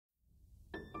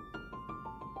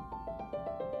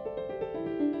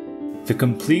The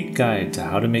complete guide to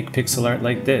how to make pixel art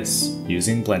like this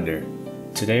using Blender.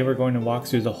 Today we're going to walk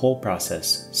through the whole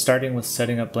process, starting with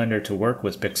setting up Blender to work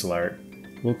with pixel art.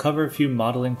 We'll cover a few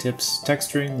modeling tips,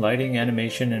 texturing, lighting,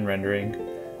 animation, and rendering.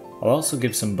 I'll also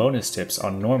give some bonus tips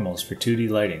on normals for 2D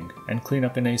lighting and clean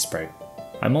up in Asperite.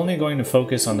 I'm only going to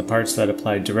focus on the parts that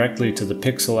apply directly to the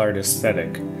pixel art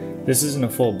aesthetic. This isn't a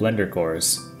full Blender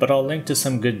course, but I'll link to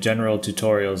some good general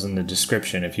tutorials in the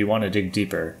description if you want to dig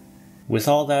deeper. With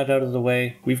all that out of the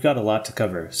way, we've got a lot to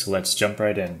cover, so let's jump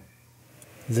right in.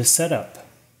 The setup.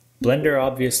 Blender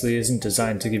obviously isn't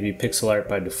designed to give you pixel art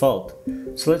by default,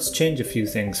 so let's change a few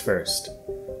things first.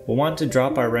 We'll want to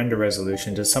drop our render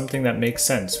resolution to something that makes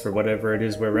sense for whatever it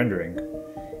is we're rendering.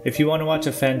 If you want to watch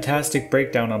a fantastic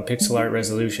breakdown on pixel art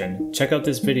resolution, check out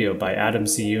this video by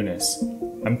C Younis.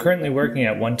 I'm currently working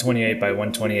at 128 by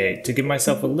 128 to give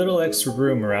myself a little extra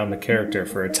room around the character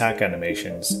for attack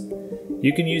animations.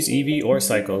 You can use Eevee or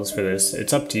cycles for this,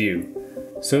 it's up to you.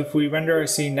 So if we render our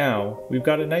scene now, we've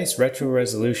got a nice retro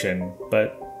resolution,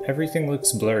 but everything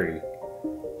looks blurry.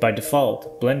 By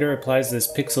default, Blender applies this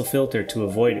pixel filter to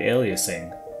avoid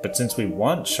aliasing, but since we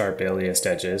want sharp aliased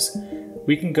edges,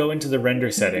 we can go into the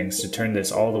render settings to turn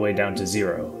this all the way down to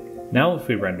 0. Now if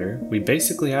we render, we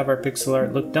basically have our pixel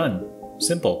art look done.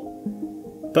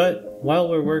 Simple. But while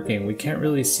we're working, we can't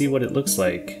really see what it looks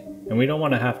like, and we don't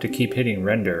want to have to keep hitting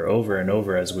render over and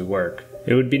over as we work.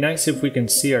 It would be nice if we can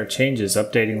see our changes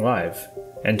updating live.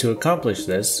 And to accomplish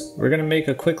this, we're going to make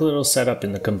a quick little setup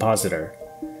in the compositor.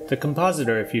 The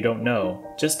compositor, if you don't know,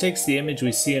 just takes the image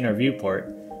we see in our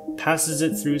viewport, passes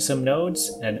it through some nodes,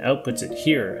 and outputs it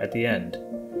here at the end.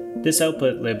 This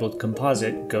output labeled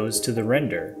composite goes to the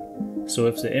render. So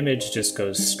if the image just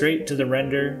goes straight to the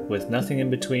render with nothing in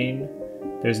between,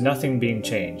 there's nothing being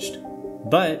changed.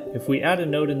 But if we add a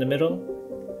node in the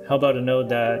middle, how about a node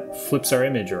that flips our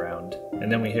image around,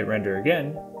 and then we hit render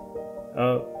again,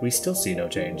 we still see no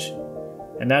change.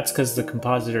 And that's because the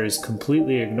compositor is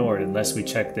completely ignored unless we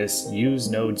check this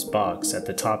Use Nodes box at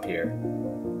the top here.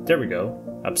 There we go,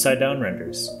 upside down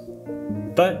renders.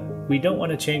 But we don't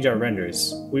want to change our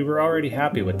renders, we were already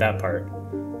happy with that part.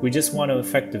 We just want to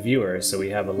affect the viewer so we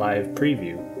have a live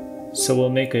preview. So we'll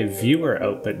make a viewer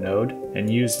output node and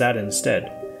use that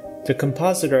instead. The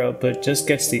compositor output just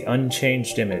gets the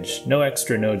unchanged image, no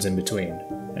extra nodes in between.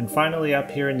 And finally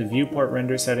up here in the viewport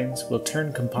render settings, we'll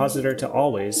turn compositor to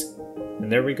always,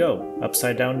 and there we go,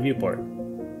 upside down viewport.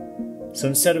 So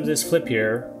instead of this flip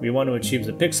here, we want to achieve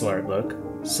the pixel art look,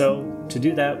 so to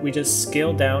do that we just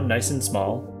scale down nice and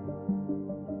small.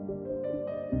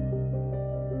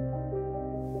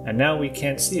 And now we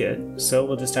can't see it, so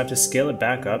we'll just have to scale it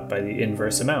back up by the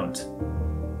inverse amount.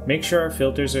 Make sure our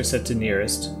filters are set to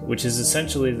nearest, which is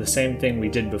essentially the same thing we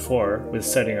did before with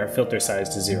setting our filter size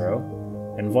to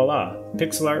 0, and voila,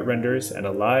 pixel art renders and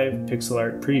a live pixel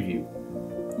art preview.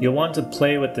 You'll want to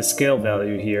play with the scale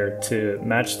value here to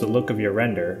match the look of your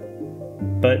render,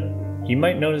 but you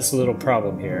might notice a little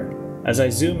problem here. As I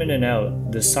zoom in and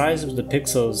out, the size of the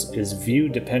pixels is view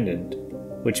dependent,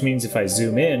 which means if I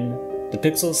zoom in, the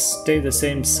pixels stay the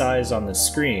same size on the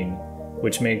screen,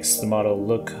 which makes the model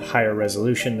look higher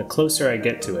resolution the closer I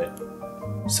get to it.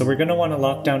 So we're going to want to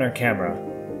lock down our camera.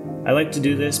 I like to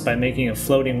do this by making a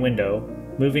floating window,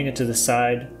 moving it to the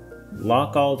side,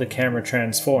 lock all the camera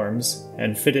transforms,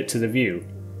 and fit it to the view.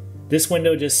 This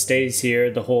window just stays here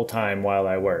the whole time while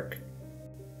I work.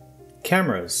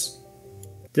 Cameras.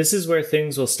 This is where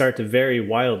things will start to vary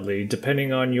wildly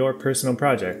depending on your personal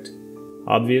project.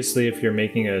 Obviously, if you're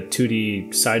making a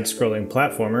 2D side-scrolling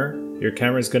platformer, your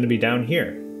camera is going to be down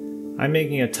here. I'm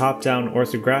making a top-down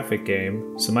orthographic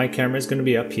game, so my camera is going to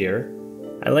be up here.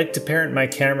 I like to parent my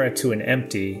camera to an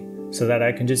empty, so that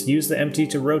I can just use the empty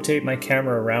to rotate my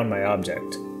camera around my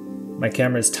object. My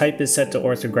camera's type is set to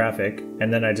orthographic,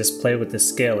 and then I just play with the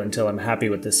scale until I'm happy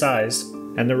with the size,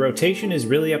 and the rotation is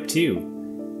really up to you.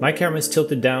 My camera's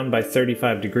tilted down by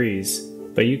 35 degrees,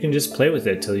 but you can just play with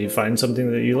it till you find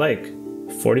something that you like.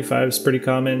 45 is pretty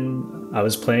common. I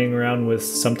was playing around with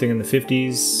something in the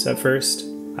 50s at first.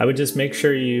 I would just make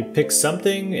sure you pick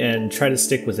something and try to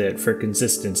stick with it for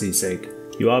consistency's sake.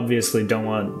 You obviously don't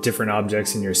want different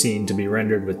objects in your scene to be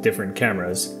rendered with different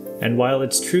cameras. And while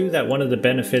it's true that one of the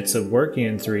benefits of working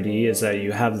in 3D is that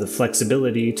you have the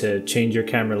flexibility to change your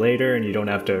camera later and you don't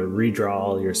have to redraw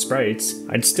all your sprites,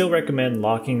 I'd still recommend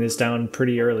locking this down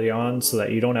pretty early on so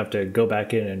that you don't have to go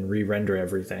back in and re-render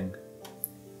everything.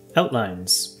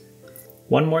 Outlines.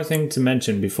 One more thing to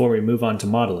mention before we move on to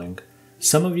modeling.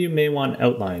 Some of you may want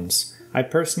outlines. I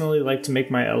personally like to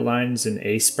make my outlines in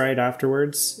Asperite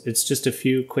afterwards. It's just a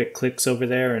few quick clicks over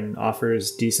there and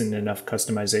offers decent enough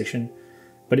customization.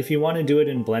 But if you want to do it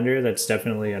in Blender, that's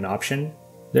definitely an option.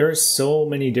 There are so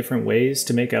many different ways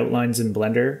to make outlines in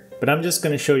Blender, but I'm just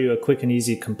going to show you a quick and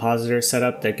easy compositor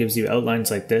setup that gives you outlines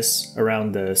like this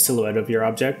around the silhouette of your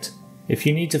object. If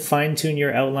you need to fine-tune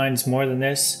your outlines more than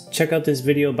this, check out this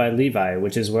video by Levi,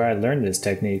 which is where I learned this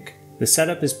technique. The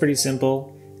setup is pretty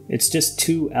simple. It's just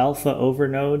 2 alpha over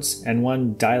nodes and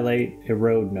 1 dilate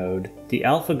erode node. The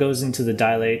alpha goes into the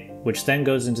dilate, which then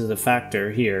goes into the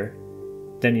factor here.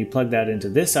 Then you plug that into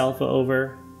this alpha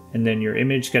over, and then your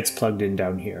image gets plugged in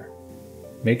down here.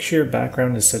 Make sure your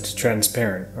background is set to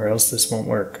transparent, or else this won't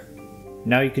work.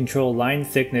 Now you control line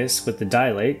thickness with the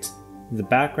dilate. The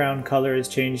background color is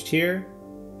changed here,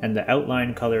 and the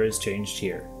outline color is changed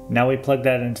here. Now we plug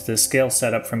that into the scale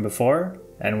setup from before,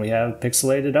 and we have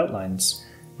pixelated outlines.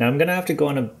 Now I'm gonna have to go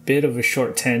on a bit of a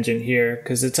short tangent here,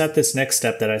 because it's at this next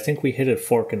step that I think we hit a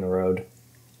fork in the road.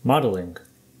 Modeling.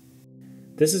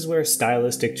 This is where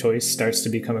stylistic choice starts to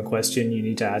become a question you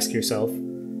need to ask yourself.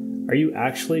 Are you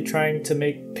actually trying to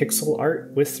make pixel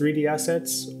art with 3D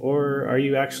assets, or are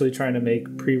you actually trying to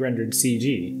make pre-rendered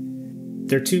CG?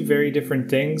 They're 2 very different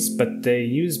things, but they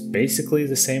use basically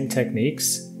the same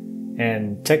techniques,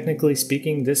 and technically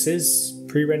speaking, this is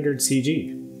pre-rendered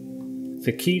CG.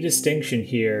 The key distinction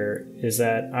here is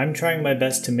that I'm trying my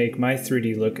best to make my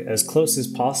 3D look as close as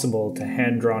possible to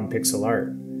hand-drawn pixel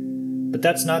art. But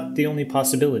that's not the only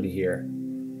possibility here.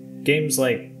 Games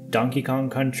like Donkey Kong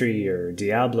Country or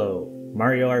Diablo,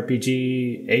 Mario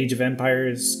RPG, Age of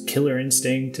Empires, Killer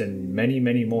Instinct, and many,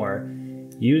 many more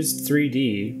used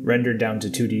 3D rendered down to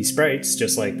 2D sprites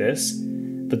just like this,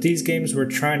 but these games were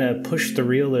trying to push the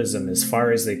realism as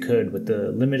far as they could with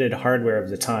the limited hardware of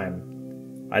the time.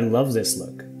 I love this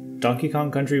look. Donkey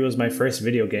Kong Country was my first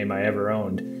video game I ever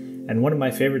owned, and one of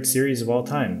my favorite series of all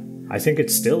time. I think it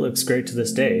still looks great to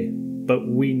this day. But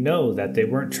we know that they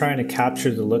weren't trying to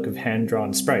capture the look of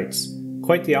hand-drawn sprites.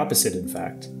 Quite the opposite, in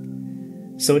fact.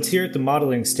 So it's here at the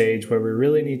modeling stage where we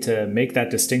really need to make that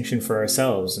distinction for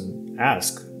ourselves and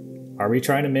ask, are we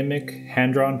trying to mimic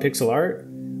hand-drawn pixel art?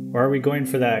 Or are we going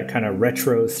for that kind of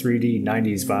retro 3D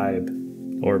 90s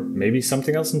vibe? Or maybe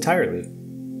something else entirely?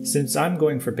 Since I'm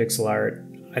going for pixel art,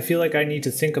 I feel like I need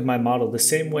to think of my model the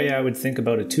same way I would think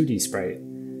about a 2D sprite.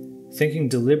 Thinking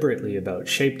deliberately about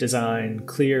shape design,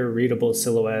 clear, readable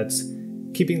silhouettes,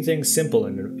 keeping things simple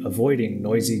and avoiding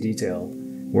noisy detail,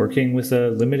 working with a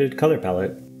limited color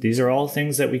palette. These are all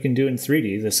things that we can do in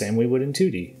 3D the same we would in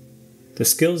 2D. The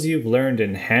skills you've learned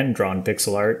in hand-drawn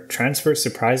pixel art transfer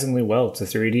surprisingly well to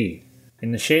 3D.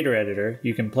 In the shader editor,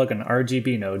 you can plug an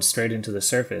RGB node straight into the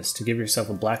surface to give yourself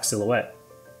a black silhouette.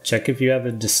 Check if you have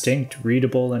a distinct,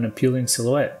 readable, and appealing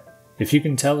silhouette. If you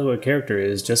can tell who a character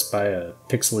is just by a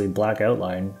pixely black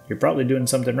outline, you're probably doing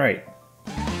something right.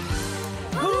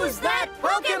 Who's that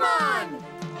Pokemon?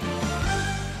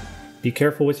 Be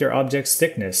careful with your object's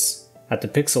thickness. At the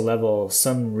pixel level,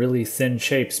 some really thin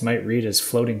shapes might read as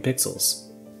floating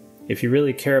pixels. If you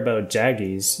really care about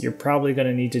jaggies, you're probably going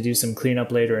to need to do some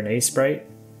cleanup later in Asperite.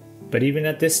 But even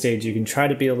at this stage, you can try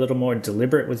to be a little more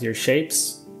deliberate with your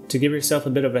shapes to give yourself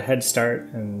a bit of a head start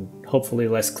and hopefully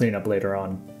less cleanup later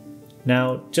on.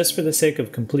 Now, just for the sake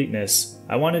of completeness,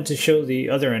 I wanted to show the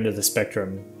other end of the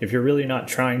spectrum. If you're really not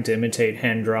trying to imitate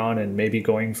hand-drawn and maybe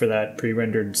going for that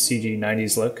pre-rendered CG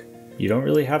 90s look, you don't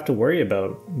really have to worry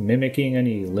about mimicking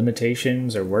any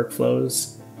limitations or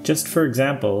workflows. Just for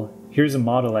example, here's a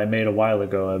model I made a while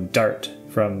ago of Dart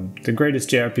from the greatest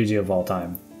JRPG of all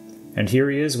time. And here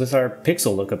he is with our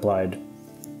pixel look applied.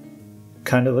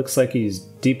 Kinda looks like he's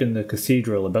deep in the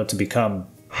cathedral about to become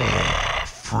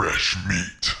fresh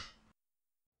meat.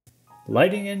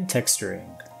 Lighting and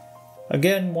texturing.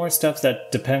 Again, more stuff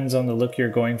that depends on the look you're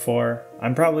going for.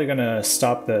 I'm probably gonna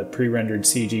stop the pre-rendered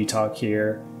CG talk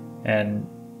here, and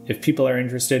if people are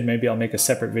interested, maybe I'll make a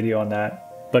separate video on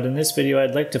that. But in this video,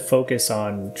 I'd like to focus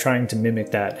on trying to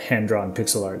mimic that hand-drawn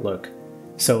pixel art look.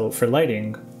 So for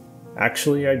lighting,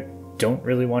 actually I don't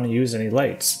really want to use any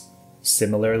lights.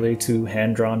 Similarly to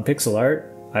hand-drawn pixel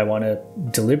art, I want to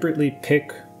deliberately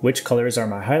pick which colors are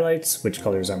my highlights, which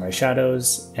colors are my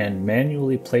shadows, and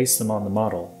manually place them on the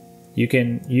model. You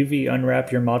can UV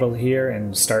unwrap your model here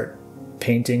and start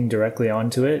painting directly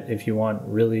onto it if you want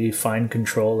really fine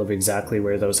control of exactly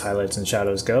where those highlights and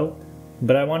shadows go.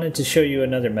 But I wanted to show you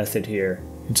another method here.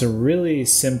 It's a really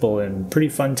simple and pretty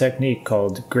fun technique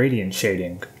called gradient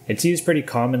shading. It's used pretty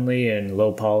commonly in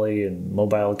low poly and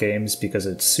mobile games because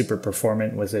it's super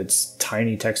performant with its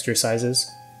tiny texture sizes.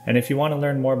 And if you want to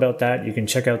learn more about that, you can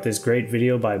check out this great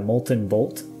video by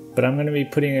MoltenBolt. But I'm going to be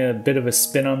putting a bit of a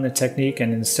spin on the technique,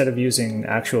 and instead of using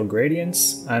actual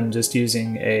gradients, I'm just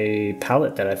using a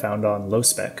palette that I found on low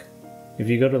spec. If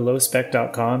you go to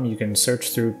lowspec.com, you can search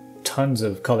through tons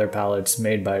of color palettes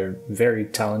made by very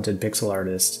talented pixel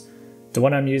artists. The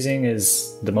one I'm using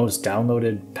is the most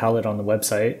downloaded palette on the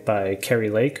website by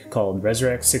Carrie Lake called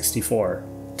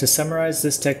Resurrect64. To summarize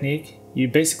this technique, you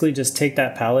basically just take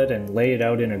that palette and lay it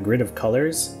out in a grid of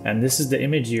colors, and this is the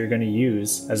image you're going to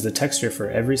use as the texture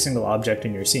for every single object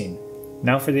in your scene.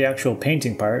 Now for the actual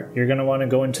painting part, you're going to want to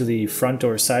go into the front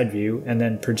or side view and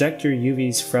then project your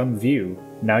UVs from view.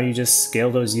 Now you just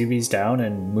scale those UVs down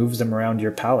and move them around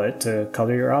your palette to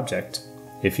color your object.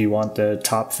 If you want the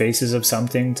top faces of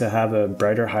something to have a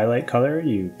brighter highlight color,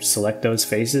 you select those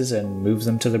faces and move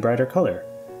them to the brighter color.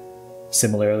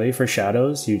 Similarly, for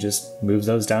shadows, you just move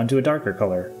those down to a darker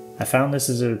color. I found this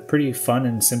is a pretty fun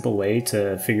and simple way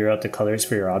to figure out the colors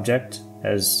for your object,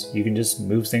 as you can just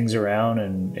move things around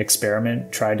and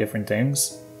experiment, try different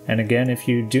things. And again, if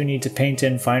you do need to paint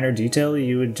in finer detail,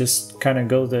 you would just kind of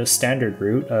go the standard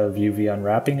route of UV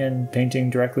unwrapping and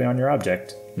painting directly on your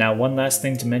object. Now, one last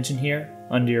thing to mention here,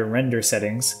 under your render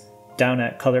settings, down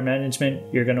at color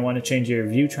management, you're going to want to change your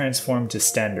view transform to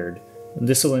standard.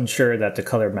 This will ensure that the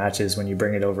color matches when you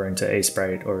bring it over into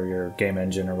Asperite or your game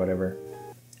engine or whatever.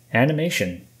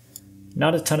 Animation.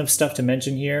 Not a ton of stuff to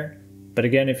mention here, but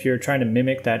again, if you're trying to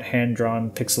mimic that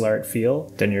hand-drawn pixel art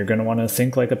feel, then you're going to want to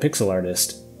think like a pixel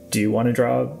artist. Do you want to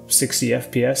draw 60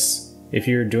 FPS if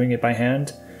you're doing it by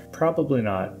hand? Probably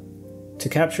not. To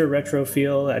capture retro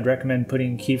feel, I'd recommend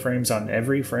putting keyframes on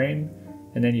every frame,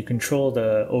 and then you control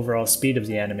the overall speed of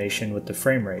the animation with the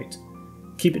frame rate.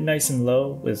 Keep it nice and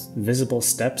low with visible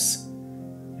steps,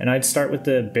 and I'd start with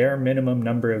the bare minimum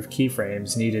number of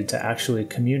keyframes needed to actually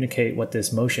communicate what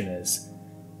this motion is.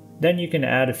 Then you can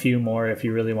add a few more if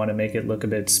you really want to make it look a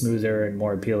bit smoother and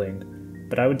more appealing,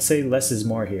 but I would say less is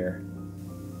more here.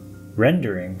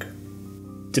 Rendering.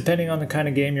 Depending on the kind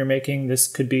of game you're making, this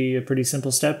could be a pretty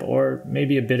simple step or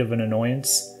maybe a bit of an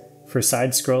annoyance. For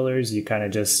side scrollers, you kind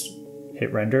of just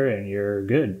hit render and you're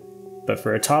good. But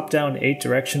for a top-down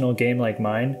 8-directional game like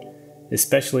mine,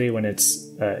 especially when it's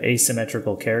an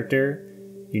asymmetrical character,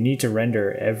 you need to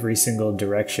render every single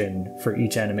direction for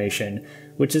each animation,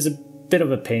 which is a bit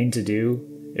of a pain to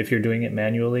do if you're doing it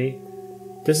manually.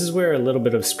 This is where a little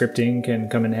bit of scripting can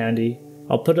come in handy.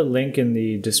 I'll put a link in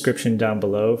the description down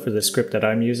below for the script that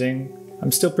I'm using.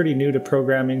 I'm still pretty new to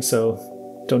programming,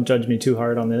 so don't judge me too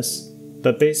hard on this.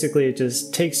 But basically it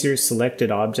just takes your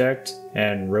selected object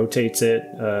and rotates it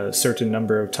a certain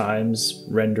number of times,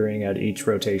 rendering at each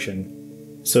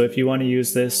rotation. So if you want to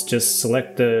use this, just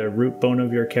select the root bone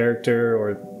of your character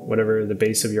or whatever the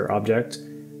base of your object,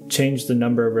 change the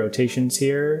number of rotations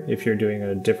here if you're doing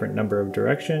a different number of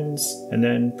directions, and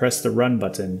then press the run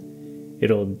button.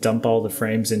 It'll dump all the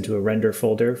frames into a render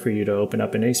folder for you to open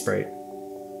up in Asprite.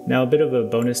 Now a bit of a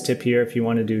bonus tip here if you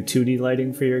want to do 2D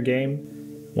lighting for your game.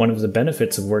 One of the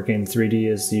benefits of working in 3D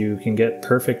is you can get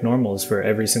perfect normals for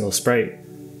every single sprite,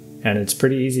 and it's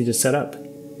pretty easy to set up.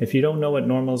 If you don't know what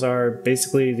normals are,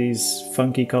 basically these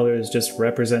funky colors just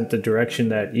represent the direction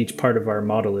that each part of our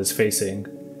model is facing.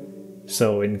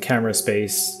 So in camera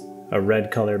space, a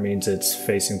red color means it's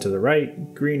facing to the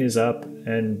right, green is up,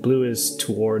 and blue is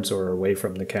towards or away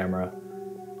from the camera.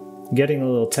 Getting a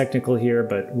little technical here,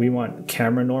 but we want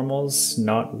camera normals,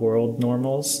 not world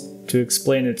normals. To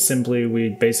explain it simply, we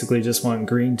basically just want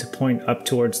green to point up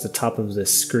towards the top of the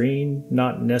screen,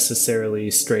 not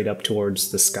necessarily straight up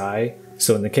towards the sky.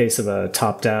 So in the case of a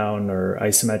top-down or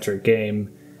isometric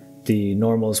game, the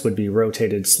normals would be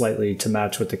rotated slightly to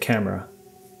match with the camera.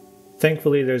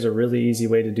 Thankfully, there's a really easy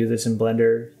way to do this in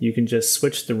Blender. You can just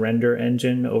switch the render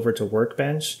engine over to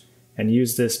Workbench and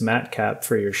use this matte cap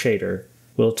for your shader.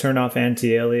 We'll turn off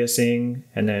anti-aliasing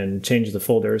and then change the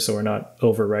folder so we're not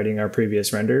overwriting our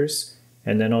previous renders,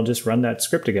 and then I'll just run that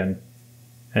script again.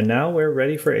 And now we're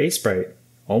ready for Asprite,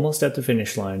 almost at the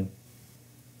finish line.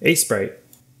 Asprite.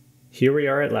 Here we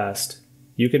are at last.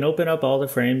 You can open up all the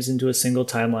frames into a single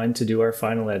timeline to do our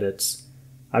final edits.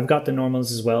 I've got the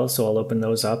normals as well, so I'll open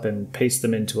those up and paste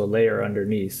them into a layer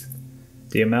underneath.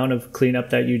 The amount of cleanup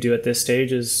that you do at this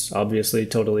stage is obviously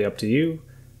totally up to you,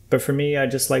 but for me, I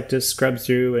just like to scrub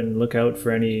through and look out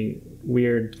for any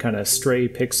weird kind of stray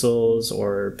pixels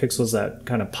or pixels that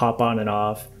kind of pop on and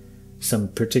off, some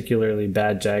particularly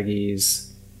bad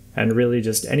jaggies, and really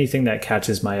just anything that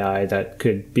catches my eye that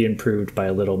could be improved by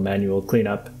a little manual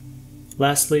cleanup.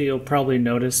 Lastly, you'll probably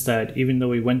notice that even though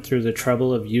we went through the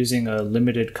trouble of using a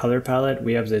limited color palette,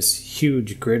 we have this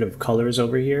huge grid of colors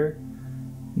over here.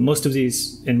 Most of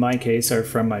these, in my case, are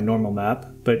from my normal map,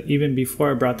 but even before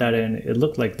I brought that in, it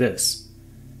looked like this.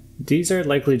 These are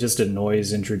likely just a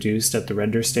noise introduced at the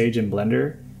render stage in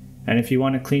Blender, and if you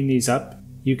want to clean these up,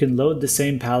 you can load the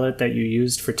same palette that you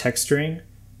used for texturing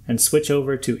and switch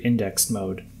over to indexed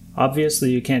mode.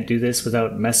 Obviously you can't do this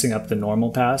without messing up the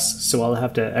normal pass, so I'll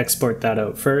have to export that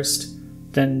out first,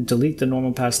 then delete the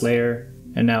normal pass layer,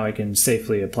 and now I can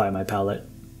safely apply my palette.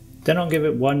 Then I'll give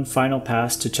it one final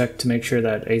pass to check to make sure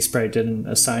that Asprite didn't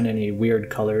assign any weird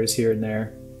colors here and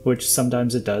there, which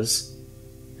sometimes it does.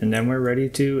 And then we're ready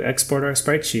to export our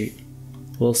sprite sheet.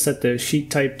 We'll set the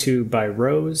sheet type to by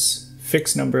rows,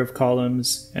 fixed number of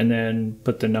columns, and then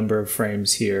put the number of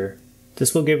frames here.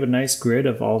 This will give a nice grid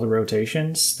of all the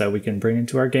rotations that we can bring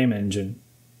into our game engine.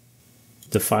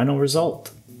 The final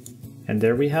result. And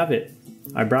there we have it.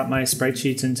 I brought my sprite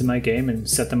sheets into my game and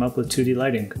set them up with 2D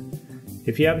lighting.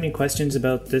 If you have any questions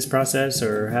about this process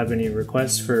or have any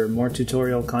requests for more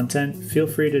tutorial content, feel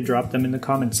free to drop them in the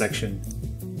comments section.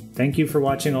 Thank you for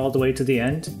watching all the way to the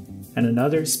end, and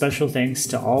another special thanks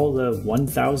to all the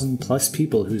 1,000 plus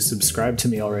people who subscribed to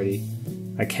me already.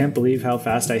 I can't believe how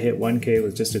fast I hit 1K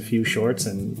with just a few shorts,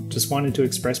 and just wanted to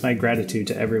express my gratitude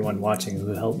to everyone watching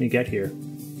who helped me get here.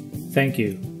 Thank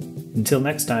you. Until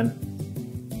next time.